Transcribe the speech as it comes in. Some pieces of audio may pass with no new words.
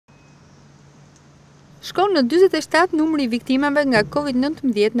Shkon në 47 numri i viktimave nga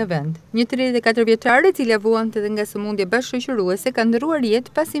COVID-19 në vend. Një 34 vjeçare e cila vuante nga sëmundje bashkëshoqëruese ka ndëruar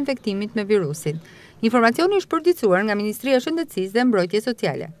jetë pas infektimit me virusin. Informacioni është përditësuar nga Ministria e Shëndetësisë dhe Mbrojtjes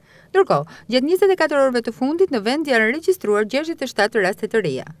Sociale. Ndërkohë, gjatë 24 orëve të fundit në vend janë regjistruar 67 raste të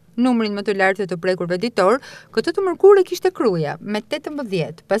reja. Numrin më të lartë të prekurve ditor, këtë të mërkurë kishte Kruja me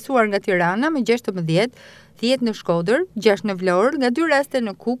 18, pasuar nga Tirana me 16, 10 në Shkodër, 6 në Vlorë, nga 2 raste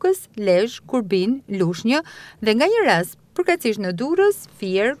në Kukës, Lezhë, Kurbin, Lushnjë dhe nga një rast përkatësisht në Durrës,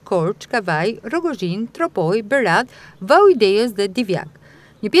 Fier, Korçë, Kavaj, Rogozhin, Tropoj, Berat, Vaujdejes dhe Divjak.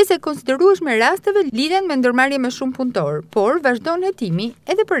 Një pjesë e konsiderueshme e rasteve lidhen me ndërmarrje me shumë punëtor, por vazhdon hetimi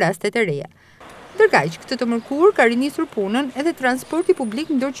edhe për rastet e reja. Ndërkaq, këtë të mërkurë ka rinisur punën edhe transporti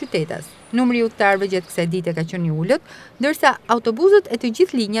publik ndërqytetas. Numri i udhëtarëve gjatë kësaj dite ka qenë i ulët, ndërsa autobusët e të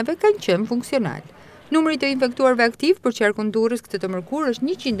gjithë linjave kanë qenë funksional. Numri të infektuarve aktiv për qarkun Durrës këtë të mërkurë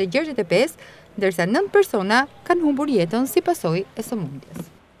është 165, ndërsa 9 persona kanë humbur jetën si pasojë e sëmundjes.